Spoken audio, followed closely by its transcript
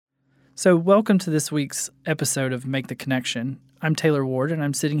So, welcome to this week's episode of Make the Connection. I'm Taylor Ward, and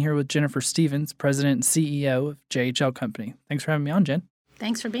I'm sitting here with Jennifer Stevens, President and CEO of JHL Company. Thanks for having me on, Jen.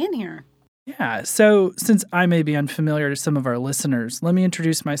 Thanks for being here. Yeah, so since I may be unfamiliar to some of our listeners, let me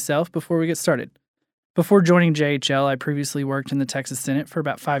introduce myself before we get started. Before joining JHL, I previously worked in the Texas Senate for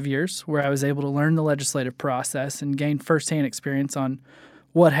about 5 years, where I was able to learn the legislative process and gain firsthand experience on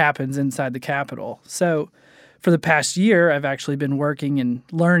what happens inside the Capitol. So, for the past year, I've actually been working and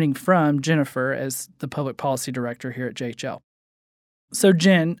learning from Jennifer as the Public Policy Director here at JHL. So,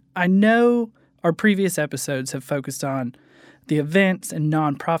 Jen, I know our previous episodes have focused on the events and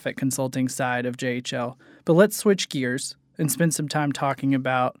nonprofit consulting side of JHL, but let's switch gears and spend some time talking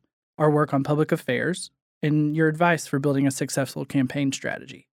about our work on public affairs and your advice for building a successful campaign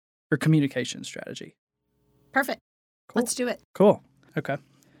strategy or communication strategy. Perfect. Cool. Let's do it. Cool. Okay.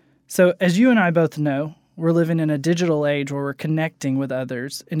 So, as you and I both know, we're living in a digital age where we're connecting with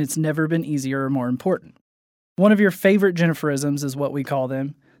others, and it's never been easier or more important. One of your favorite Jenniferisms is what we call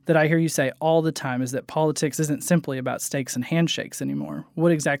them, that I hear you say all the time, is that politics isn't simply about steaks and handshakes anymore.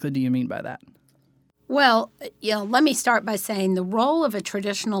 What exactly do you mean by that? Well, let me start by saying the role of a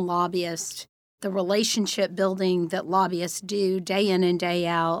traditional lobbyist, the relationship building that lobbyists do day in and day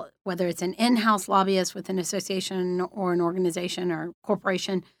out, whether it's an in-house lobbyist with an association or an organization or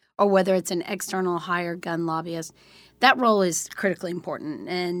corporation, or whether it's an external hired gun lobbyist, that role is critically important,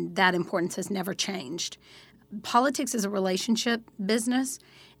 and that importance has never changed. Politics is a relationship business,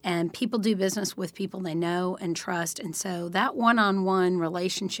 and people do business with people they know and trust. And so that one-on-one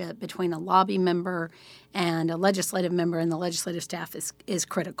relationship between a lobby member and a legislative member and the legislative staff is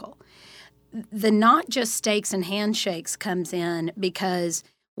critical. The not just steaks and handshakes comes in because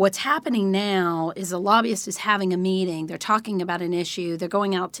what's happening now is a lobbyist is having a meeting. They're talking about an issue. They're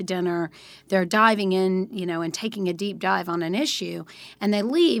going out to dinner. They're diving in, and taking a deep dive on an issue. And they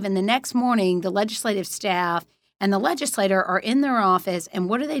leave, and the next morning, the legislative staff and the legislator are in their office, and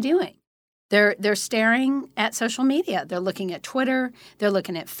what are they doing? They're staring at social media. They're looking at Twitter. They're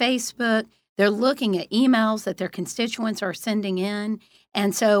looking at Facebook. They're looking at emails that their constituents are sending in.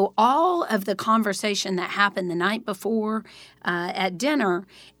 And so all of the conversation that happened the night before at dinner,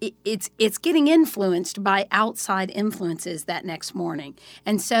 it's getting influenced by outside influences that next morning.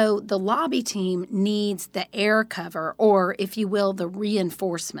 And so the lobby team needs the air cover, or if you will, the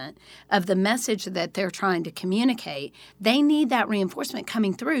reinforcement of the message that they're trying to communicate. They need that reinforcement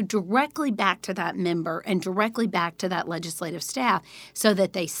coming through directly back to that member and directly back to that legislative staff so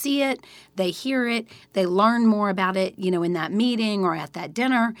that they see it, they hear it, they learn more about it, in that meeting or at that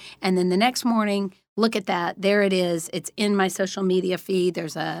dinner, and then the next morning, look at that. There it is. It's in my social media feed.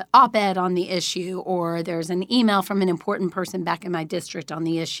 There's a op-ed on the issue, or there's an email from an important person back in my district on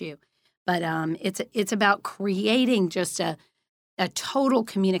the issue. But it's about creating just a total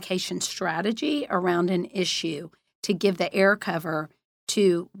communication strategy around an issue to give the air cover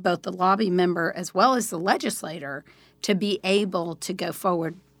to both the lobby member as well as the legislator to be able to go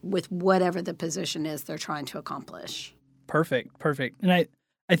forward with whatever the position is they're trying to accomplish. Perfect. And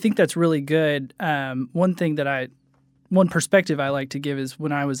I think that's really good. One perspective I like to give is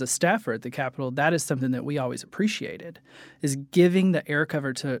when I was a staffer at the Capitol, that is something that we always appreciated, is giving the air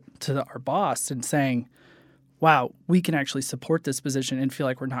cover to our boss and saying, wow, we can actually support this position and feel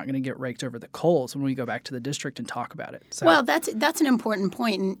like we're not going to get raked over the coals when we go back to the district and talk about it. So, well, that's an important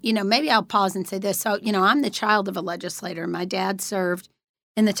point. And, maybe I'll pause and say this. So, I'm the child of a legislator. My dad served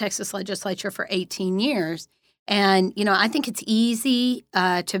in the Texas legislature for 18 years. And, I think it's easy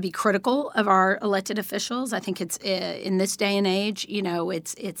to be critical of our elected officials. I think it's in this day and age,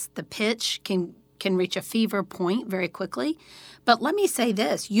 it's the pitch can reach a fever point very quickly. But let me say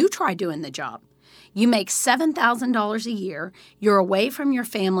this. You try doing the job. You make $7,000 a year. You're away from your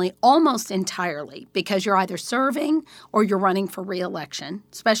family almost entirely because you're either serving or you're running for reelection,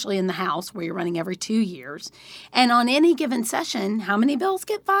 especially in the House where you're running every 2 years. And on any given session, how many bills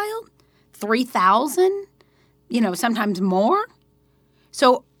get filed? 3,000? Sometimes more.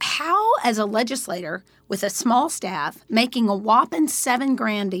 So how, as a legislator with a small staff making a whopping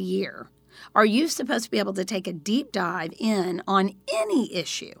 $7,000 a year, are you supposed to be able to take a deep dive in on any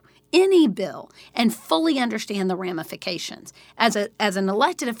issue, any bill, and fully understand the ramifications? As an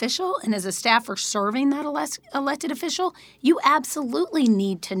elected official and as a staffer serving that elected official, you absolutely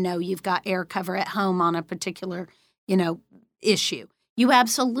need to know you've got air cover at home on a particular, issue. You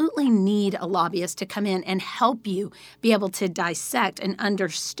absolutely need a lobbyist to come in and help you be able to dissect and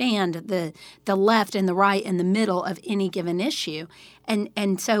understand the left and the right and the middle of any given issue.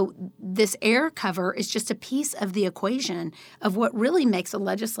 And so this air cover is just a piece of the equation of what really makes a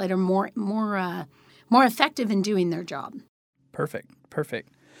legislator more effective in doing their job. Perfect.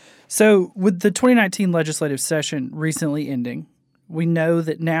 So, with the 2019 legislative session recently ending, we know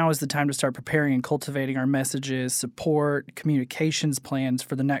that now is the time to start preparing and cultivating our messages, support, communications plans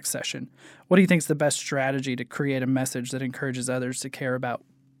for the next session. What do you think is the best strategy to create a message that encourages others to care about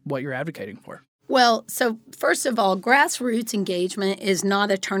what you're advocating for? Well, so first of all, grassroots engagement is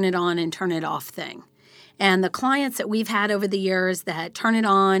not a turn it on and turn it off thing. And the clients that we've had over the years that turn it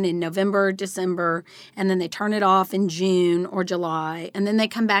on in November, December, and then they turn it off in June or July, and then they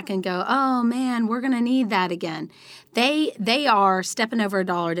come back and go, oh man, we're going to need that again. They are stepping over a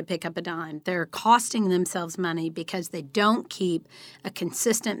dollar to pick up a dime. They're costing themselves money because they don't keep a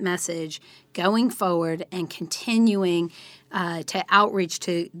consistent message going forward and continuing to outreach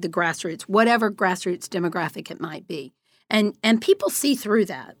to the grassroots, whatever grassroots demographic it might be. And people see through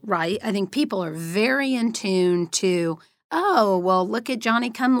that, right? I think people are very in tune to, oh, well, look at Johnny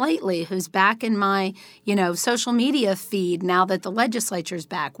Come Lately, who's back in my, social media feed now that the legislature's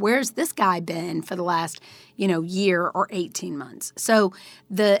back. Where's this guy been for the last, year or 18 months? So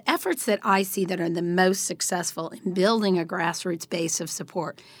the efforts that I see that are the most successful in building a grassroots base of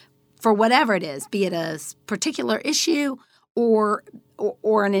support for whatever it is, be it a particular issue or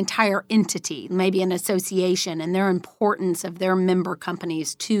an entire entity, maybe an association, and their importance of their member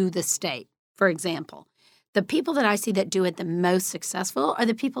companies to the state, for example. The people that I see that do it the most successful are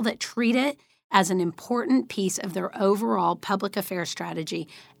the people that treat it as an important piece of their overall public affairs strategy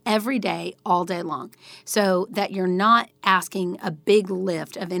every day, all day long, so that you're not asking a big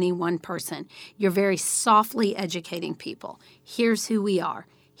lift of any one person. You're very softly educating people. Here's who we are.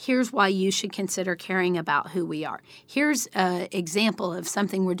 Here's why you should consider caring about who we are. Here's an example of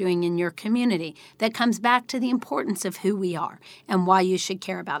something we're doing in your community that comes back to the importance of who we are and why you should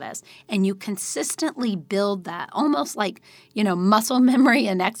care about us. And you consistently build that, almost like, muscle memory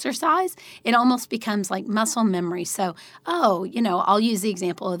and exercise. It almost becomes like muscle memory. So, I'll use the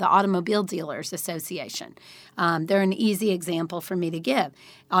example of the Automobile Dealers Association. They're an easy example for me to give.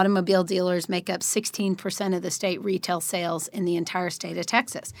 Automobile dealers make up 16% of the state retail sales in the entire state of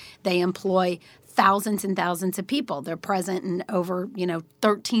Texas. They employ thousands and thousands of people. They're present in over,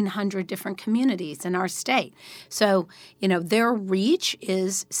 1,300 different communities in our state. So, their reach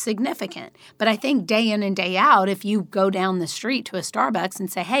is significant. But I think day in and day out, if you go down the street to a Starbucks and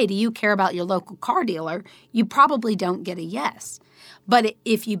say, hey, do you care about your local car dealer? You probably don't get a yes. But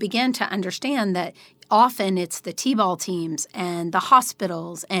if you begin to understand that often it's the T-ball teams and the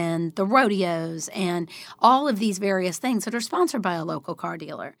hospitals and the rodeos and all of these various things that are sponsored by a local car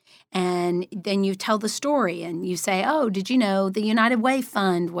dealer. And then you tell the story and you say, oh, did you know the United Way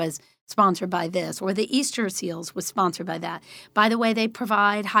Fund was sponsored by this, or the Easter Seals was sponsored by that. By the way, they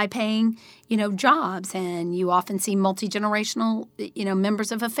provide high-paying, jobs, and you often see multi-generational,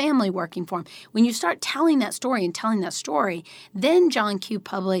 members of a family working for them. When you start telling that story, then John Q.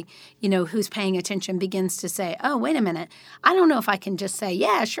 Public, who's paying attention, begins to say, oh, wait a minute, I don't know if I can just say,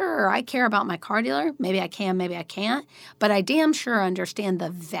 yeah, sure, I care about my car dealer. Maybe I can, maybe I can't. But I damn sure understand the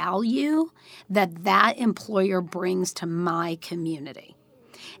value that employer brings to my community.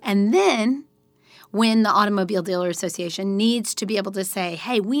 And then when the Automobile Dealer Association needs to be able to say,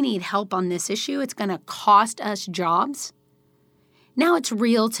 hey, we need help on this issue, it's going to cost us jobs. Now it's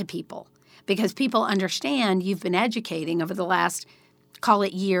real to people because people understand you've been educating over the last, call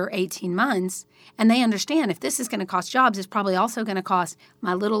it year, 18 months, and they understand if this is going to cost jobs, it's probably also going to cost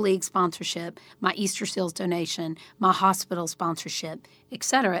my Little League sponsorship, my Easter Seals donation, my hospital sponsorship, et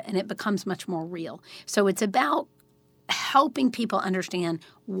cetera, and it becomes much more real. So it's about helping people understand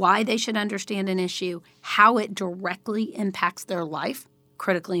why they should understand an issue, how it directly impacts their life,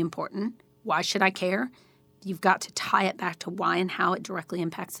 critically important. Why should I care? You've got to tie it back to why and how it directly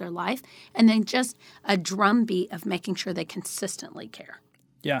impacts their life. And then just a drumbeat of making sure they consistently care.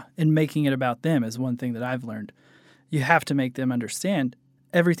 Yeah, and making it about them is one thing that I've learned. You have to make them understand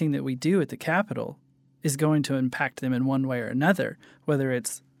everything that we do at the Capitol is going to impact them in one way or another, whether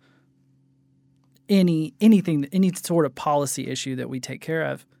it's any sort of policy issue that we take care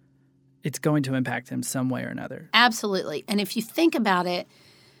of, it's going to impact them some way or another. Absolutely. And if you think about it,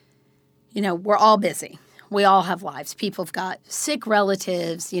 we're all busy. We all have lives. People have got sick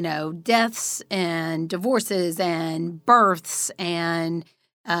relatives, deaths and divorces and births and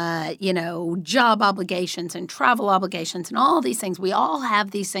job obligations and travel obligations and all these things. We all have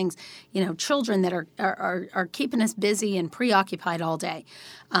these things, children that are keeping us busy and preoccupied all day.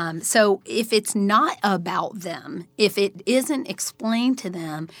 So if it's not about them, if it isn't explained to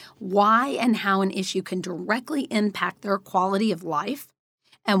them why and how an issue can directly impact their quality of life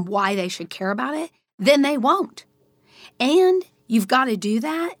and why they should care about it, then they won't. And you've got to do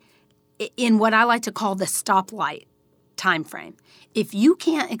that in what I like to call the stoplight time frame. If you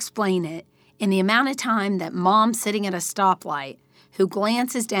can't explain it in the amount of time that mom sitting at a stoplight who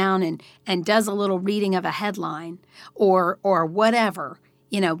glances down and does a little reading of a headline or whatever,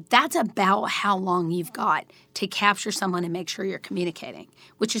 that's about how long you've got to capture someone and make sure you're communicating,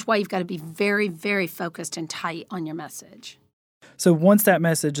 which is why you've got to be very, very focused and tight on your message. So once that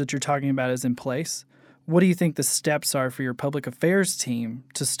message that you're talking about is in place, what do you think the steps are for your public affairs team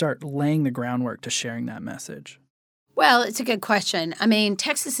to start laying the groundwork to sharing that message? Well, it's a good question. I mean,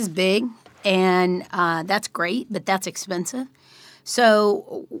 Texas is big, and that's great, but that's expensive.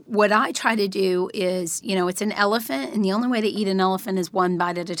 So what I try to do is, it's an elephant, and the only way to eat an elephant is one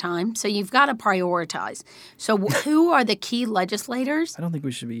bite at a time. So you've got to prioritize. So who are the key legislators? I don't think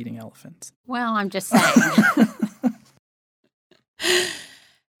we should be eating elephants. Well, I'm just saying.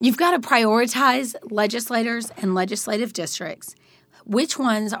 You've got to prioritize legislators and legislative districts. Which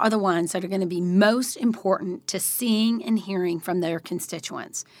ones are the ones that are going to be most important to seeing and hearing from their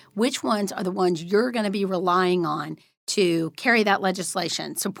constituents? Which ones are the ones you're going to be relying on to carry that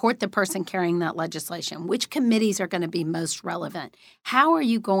legislation, support the person carrying that legislation? Which committees are going to be most relevant? How are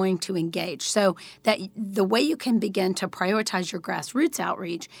you going to engage? So that the way you can begin to prioritize your grassroots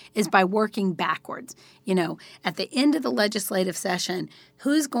outreach is by working backwards. At the end of the legislative session,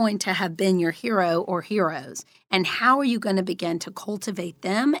 who's going to have been your hero or heroes? And how are you going to begin to cultivate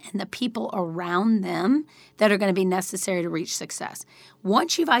them and the people around them that are going to be necessary to reach success?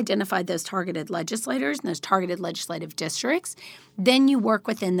 Once you've identified those targeted legislators and those targeted legislative districts, then you work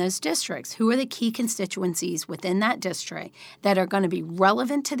within those districts. Who are the key constituencies within that district that are going to be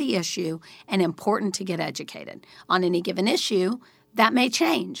relevant to the issue and important to get educated? On any given issue, that may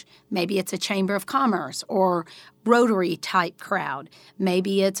change. Maybe it's a Chamber of Commerce or Rotary type crowd.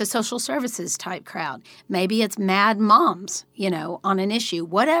 Maybe it's a social services type crowd. Maybe it's mad moms, on an issue,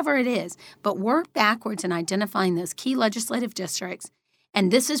 whatever it is. But work backwards in identifying those key legislative districts.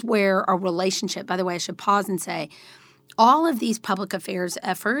 And this is where our relationship, by the way, I should pause and say, all of these public affairs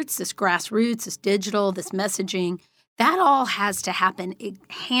efforts, this grassroots, this digital, this messaging, that all has to happen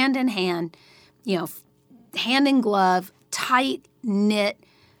hand in hand, hand in glove, tight-knit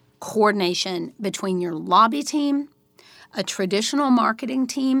coordination between your lobby team, a traditional marketing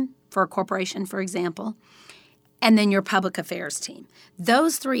team for a corporation, for example, and then your public affairs team.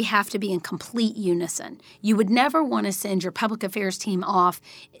 Those three have to be in complete unison. You would never want to send your public affairs team off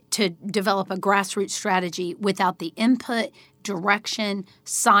to develop a grassroots strategy without the input, direction,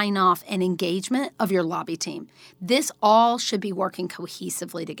 sign-off, and engagement of your lobby team. This all should be working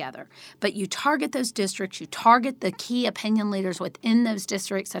cohesively together. But you target those districts, you target the key opinion leaders within those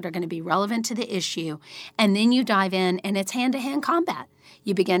districts that are going to be relevant to the issue, and then you dive in, and it's hand-to-hand combat.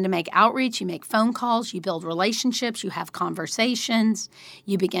 You begin to make outreach, you make phone calls, you build relationships, you have conversations,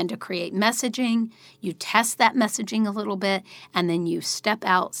 you begin to create messaging, you test that messaging a little bit, and then you step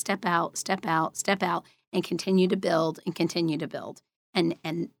out, and continue to build and continue to build. And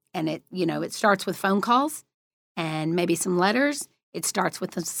it, it starts with phone calls and maybe some letters. It starts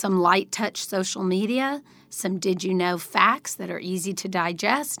with some light touch social media, some did you know facts that are easy to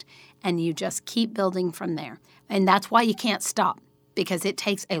digest, and you just keep building from there. And that's why you can't stop, because it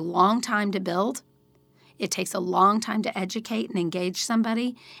takes a long time to build. It takes a long time to educate and engage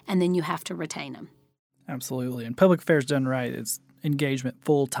somebody, and then you have to retain them. Absolutely. And public affairs done right, it's engagement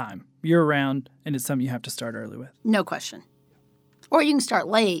full time, year round, and it's something you have to start early with. No question. Or you can start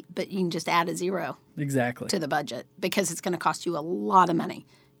late, but you can just add a zero exactly to the budget, because it's going to cost you a lot of money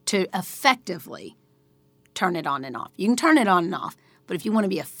to effectively turn it on and off. You can turn it on and off, but if you want to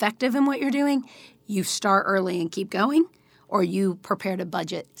be effective in what you're doing, you start early and keep going, or you prepare to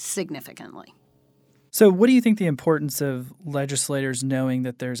budget significantly. So what do you think the importance of legislators knowing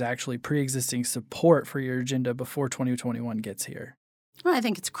that there's actually pre-existing support for your agenda before 2021 gets here? Well, I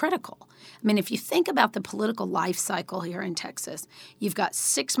think it's critical. I mean, if you think about the political life cycle here in Texas, you've got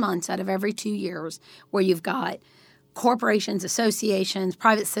 6 months out of every 2 years where you've got corporations, associations,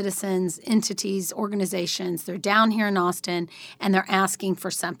 private citizens, entities, organizations. They're down here in Austin, and they're asking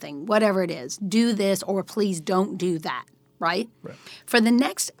for something, whatever it is. Do this, or please don't do that. Right? For the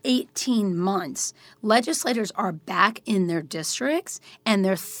next 18 months, legislators are back in their districts, and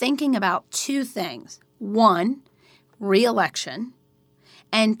they're thinking about two things. One, re-election,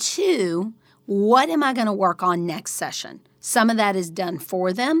 and two, what am I going to work on next session? Some of that is done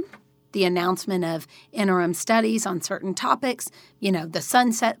for them, the announcement of interim studies on certain topics, the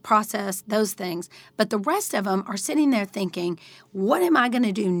sunset process, those things. But the rest of them are sitting there thinking, what am I going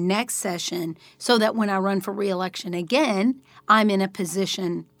to do next session so that when I run for re-election again, I'm in a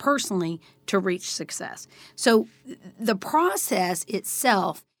position personally to reach success? So the process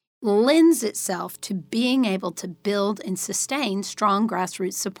itself lends itself to being able to build and sustain strong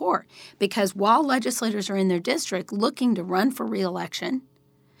grassroots support. Because while legislators are in their district looking to run for reelection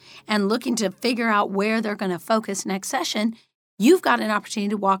and looking to figure out where they're going to focus next session, you've got an opportunity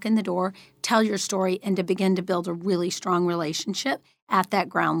to walk in the door, tell your story, and to begin to build a really strong relationship at that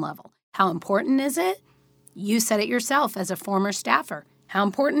ground level. How important is it? You said it yourself as a former staffer. How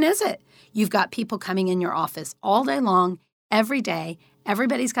important is it? You've got people coming in your office all day long, every day.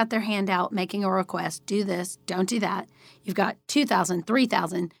 Everybody's got their hand out making a request. Do this, don't do that. You've got 2,000,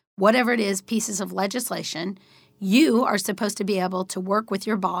 3,000, whatever it is, pieces of legislation. You are supposed to be able to work with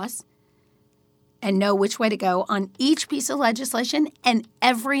your boss and know which way to go on each piece of legislation and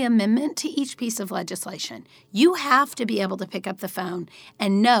every amendment to each piece of legislation. You have to be able to pick up the phone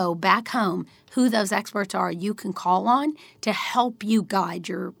and know back home who those experts are you can call on to help you guide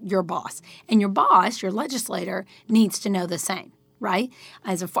your boss. And your boss, your legislator, needs to know the same, right?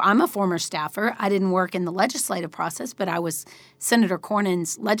 I'm a former staffer. I didn't work in the legislative process, but I was Senator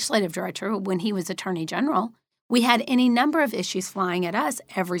Cornyn's legislative director when he was Attorney General. We had any number of issues flying at us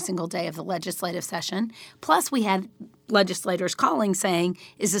every single day of the legislative session. Plus, we had legislators calling saying,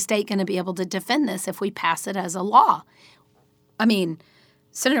 is the state going to be able to defend this if we pass it as a law? I mean,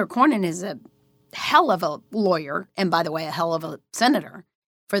 Senator Cornyn is a hell of a lawyer, and by the way, a hell of a senator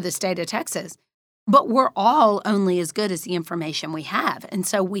for the state of Texas. But we're all only as good as the information we have. And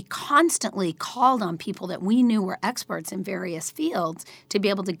so we constantly called on people that we knew were experts in various fields to be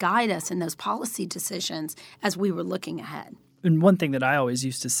able to guide us in those policy decisions as we were looking ahead. And one thing that I always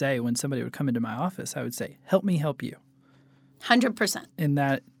used to say when somebody would come into my office, I would say, help me help you. 100%. And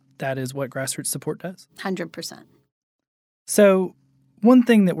that is what grassroots support does. 100%. So one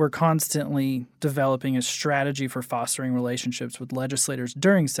thing that we're constantly developing is strategy for fostering relationships with legislators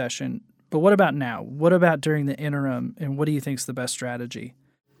during session. But what about now? What about during the interim? And what do you think is the best strategy?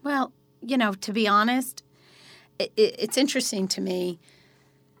 Well, to be honest, it's interesting to me.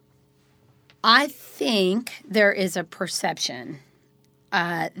 I think there is a perception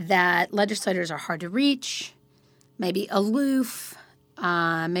that legislators are hard to reach, maybe aloof,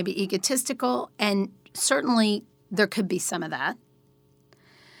 maybe egotistical, and certainly there could be some of that.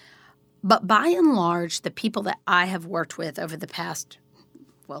 But by and large, the people that I have worked with over the past,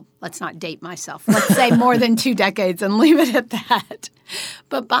 well, let's not date myself. Let's say more than 2 decades and leave it at that.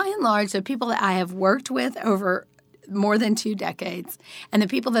 But by and large, the people that I have worked with over more than 2 decades and the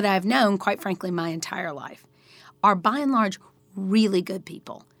people that I've known, quite frankly, my entire life, are by and large really good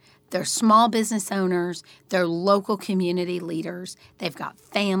people. They're small business owners. They're local community leaders. They've got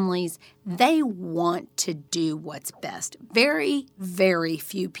families. They want to do what's best. Very, very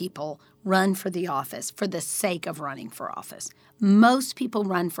few people run for the office for the sake of running for office. Most people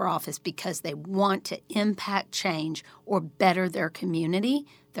run for office because they want to impact change or better their community,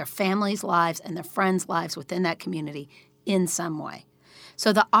 their families' lives, and their friends' lives within that community in some way.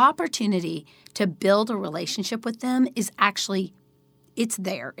 So the opportunity to build a relationship with them is actually, it's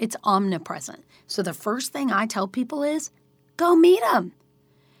there. It's omnipresent. So the first thing I tell people is, go meet them.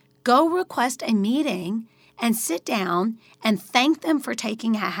 Go request a meeting and sit down and thank them for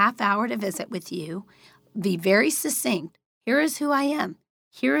taking a half hour to visit with you. Be very succinct. Here is who I am.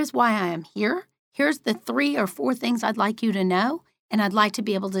 Here is why I am here. Here's the 3 or 4 things I'd like you to know, and I'd like to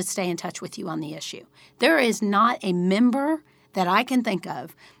be able to stay in touch with you on the issue. There is not a member that I can think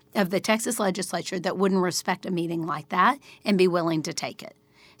of the Texas legislature that wouldn't respect a meeting like that and be willing to take it.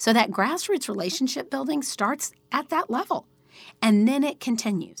 So that grassroots relationship building starts at that level, and then it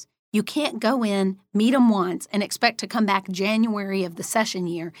continues. You can't go in, meet them once, and expect to come back January of the session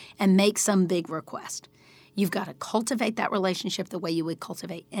year and make some big request. You've got to cultivate that relationship the way you would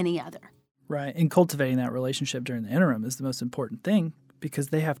cultivate any other. Right. And cultivating that relationship during the interim is the most important thing because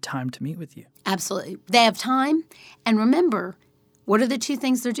they have time to meet with you. Absolutely. They have time. And remember, what are the 2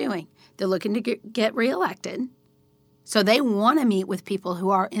 things they're doing? They're looking to get reelected. So they want to meet with people who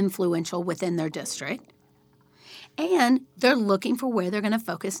are influential within their district. And they're looking for where they're going to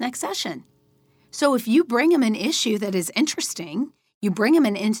focus next session. So if you bring them an issue that is interesting, you bring them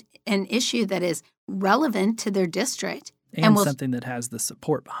an issue that is relevant to their district. And something that has the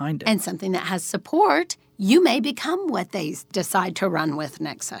support behind it. And something that has support, you may become what they decide to run with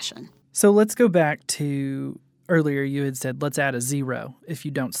next session. So let's go back to earlier you had said, let's add a 0 if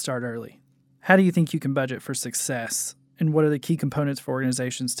you don't start early. How do you think you can budget for success? And what are the key components for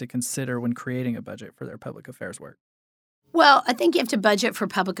organizations to consider when creating a budget for their public affairs work? Well, I think you have to budget for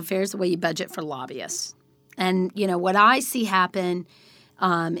public affairs the way you budget for lobbyists. And, what I see happen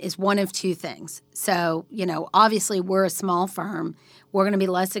is one of two things. So, obviously we're a small firm. We're going to be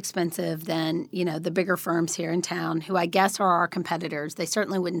less expensive than, the bigger firms here in town who I guess are our competitors. They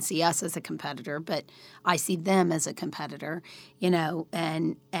certainly wouldn't see us as a competitor, but I see them as a competitor,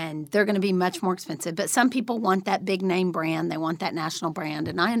 and they're going to be much more expensive. But some people want that big name brand. They want that national brand,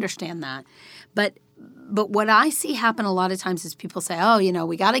 and I understand that. But what I see happen a lot of times is people say,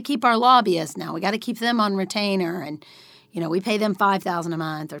 we got to keep our lobbyists now. We got to keep them on retainer, and we pay them $5,000 a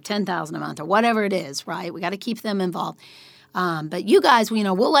month or $10,000 a month or whatever it is, right? We got to keep them involved. But you guys,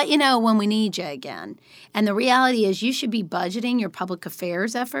 we'll let you know when we need you again. And the reality is you should be budgeting your public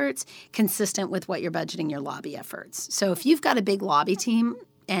affairs efforts consistent with what you're budgeting your lobby efforts. So if you've got a big lobby team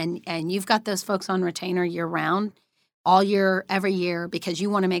and you've got those folks on retainer year-round, all year, every year, because you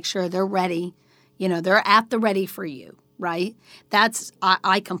want to make sure they're ready, they're at the ready for you, right?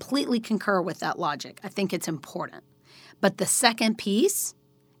 I completely concur with that logic. I think it's important. But the second piece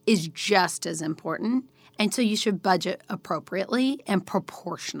is just as important, and so you should budget appropriately and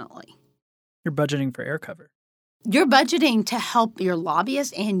proportionally. You're budgeting for air cover. You're budgeting to help your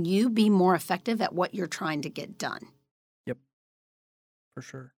lobbyists and you be more effective at what you're trying to get done. Yep, for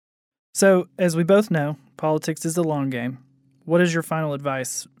sure. So, as we both know, politics is a long game. What is your final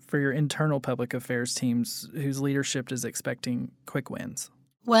advice for your internal public affairs teams whose leadership is expecting quick wins?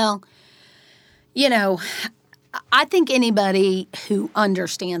 Well, I think anybody who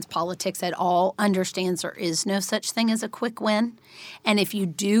understands politics at all understands there is no such thing as a quick win. And if you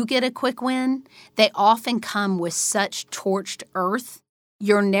do get a quick win, they often come with such torched earth,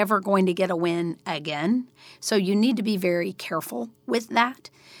 you're never going to get a win again. So you need to be very careful with that.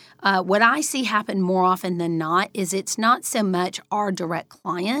 What I see happen more often than not is it's not so much our direct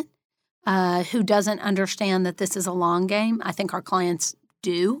client who doesn't understand that this is a long game. I think our clients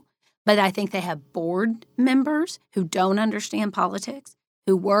do. But I think they have board members who don't understand politics,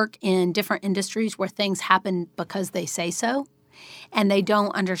 who work in different industries where things happen because they say so, and they don't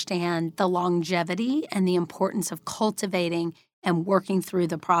understand the longevity and the importance of cultivating and working through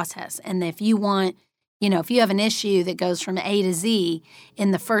the process. And if you want, if you have an issue that goes from A to Z, in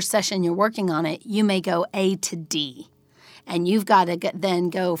the first session you're working on it, you may go A to D. And you've got to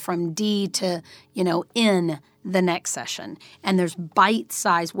then go from D to, N the next session. And there's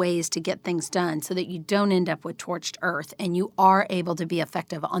bite-sized ways to get things done so that you don't end up with torched earth and you are able to be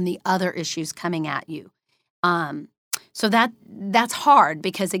effective on the other issues coming at you. So that's hard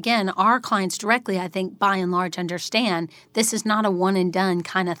because, again, our clients directly, I think, by and large, understand this is not a one-and-done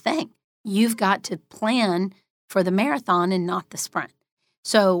kind of thing. You've got to plan for the marathon and not the sprint.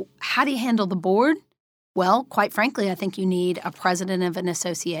 So how do you handle the board? Well, quite frankly, I think you need a president of an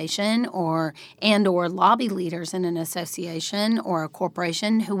association or lobby leaders in an association or a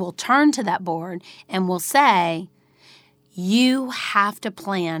corporation who will turn to that board and will say, you have to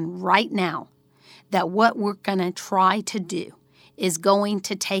plan right now that what we're going to try to do is going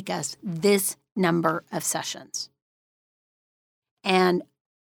to take us this number of sessions. And,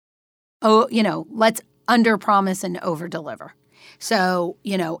 let's under-promise and over-deliver. So,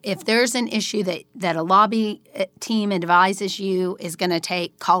 if there's an issue that a lobby team advises you is going to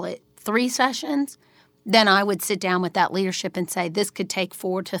take, call it 3 sessions, then I would sit down with that leadership and say, this could take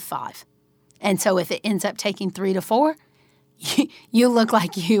 4 to 5. And so if it ends up taking 3 to 4, you look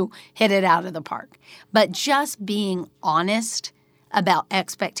like you hit it out of the park. But just being honest about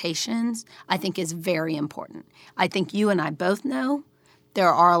expectations, I think, is very important. I think you and I both know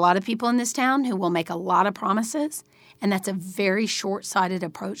there are a lot of people in this town who will make a lot of promises. And that's a very short-sighted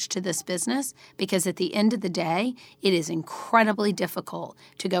approach to this business because at the end of the day, it is incredibly difficult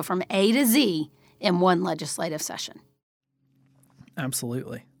to go from A to Z in one legislative session.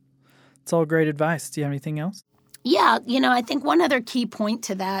 Absolutely. It's all great advice. Do you have anything else? Yeah, I think one other key point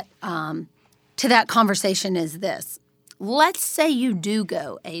to that conversation is this. Let's say you do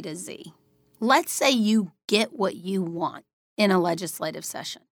go A to Z. Let's say you get what you want in a legislative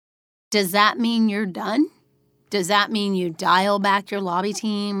session. Does that mean you're done? Does that mean you dial back your lobby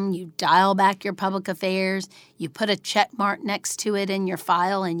team, you dial back your public affairs, you put a check mark next to it in your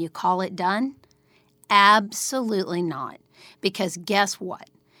file and you call it done? Absolutely not. Because guess what?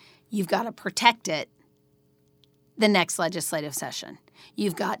 You've got to protect it the next legislative session.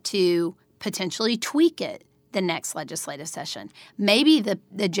 You've got to potentially tweak it the next legislative session. Maybe the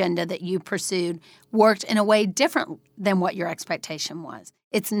agenda that you pursued worked in a way different than what your expectation was.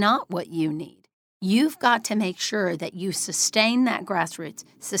 It's not what you need. You've got to make sure that you sustain that grassroots,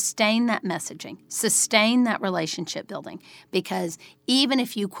 sustain that messaging, sustain that relationship building, because even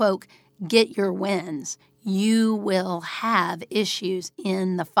if you, quote, get your wins, you will have issues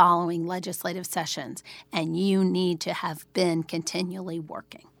in the following legislative sessions, and you need to have been continually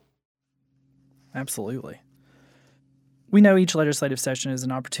working. Absolutely. We know each legislative session is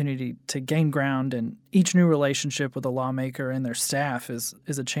an opportunity to gain ground, and each new relationship with a lawmaker and their staff is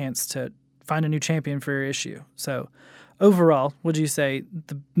a chance to find a new champion for your issue. So overall, would you say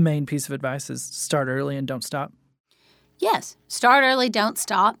the main piece of advice is start early and don't stop? Yes, start early, don't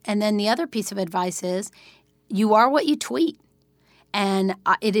stop. And then the other piece of advice is you are what you tweet. And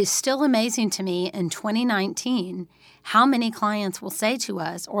it is still amazing to me in 2019 how many clients will say to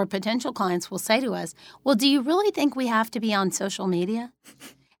us, or potential clients will say to us, well, do you really think we have to be on social media?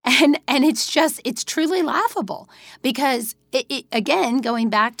 And it's truly laughable because, again, going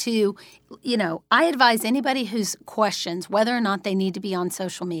back to, I advise anybody who's questions whether or not they need to be on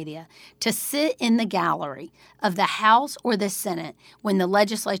social media to sit in the gallery of the House or the Senate when the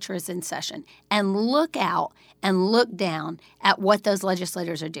legislature is in session and look out and look down at what those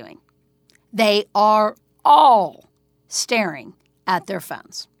legislators are doing. They are all staring at their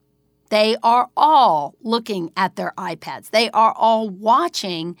phones. They are all looking at their iPads. They are all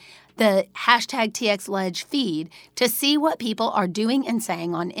watching the hashtag TXLeg feed to see what people are doing and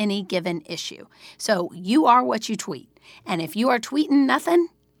saying on any given issue. So you are what you tweet. And if you are tweeting nothing,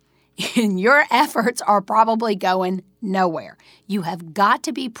 your efforts are probably going nowhere. You have got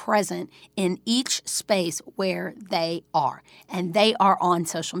to be present in each space where they are. And they are on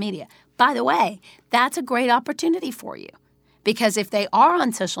social media. By the way, that's a great opportunity for you. Because if they are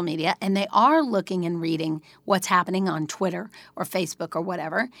on social media and they are looking and reading what's happening on Twitter or Facebook or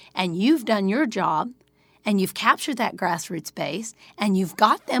whatever, and you've done your job and you've captured that grassroots base and you've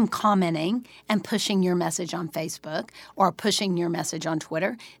got them commenting and pushing your message on Facebook or pushing your message on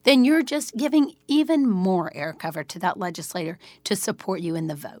Twitter, then you're just giving even more air cover to that legislator to support you in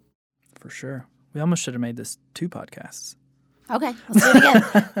the vote. For sure. We almost should have made this 2 podcasts. Okay, let's do it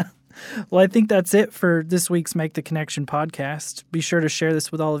again. Well, I think that's it for this week's Make the Connection podcast. Be sure to share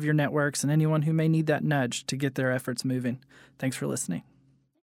this with all of your networks and anyone who may need that nudge to get their efforts moving. Thanks for listening.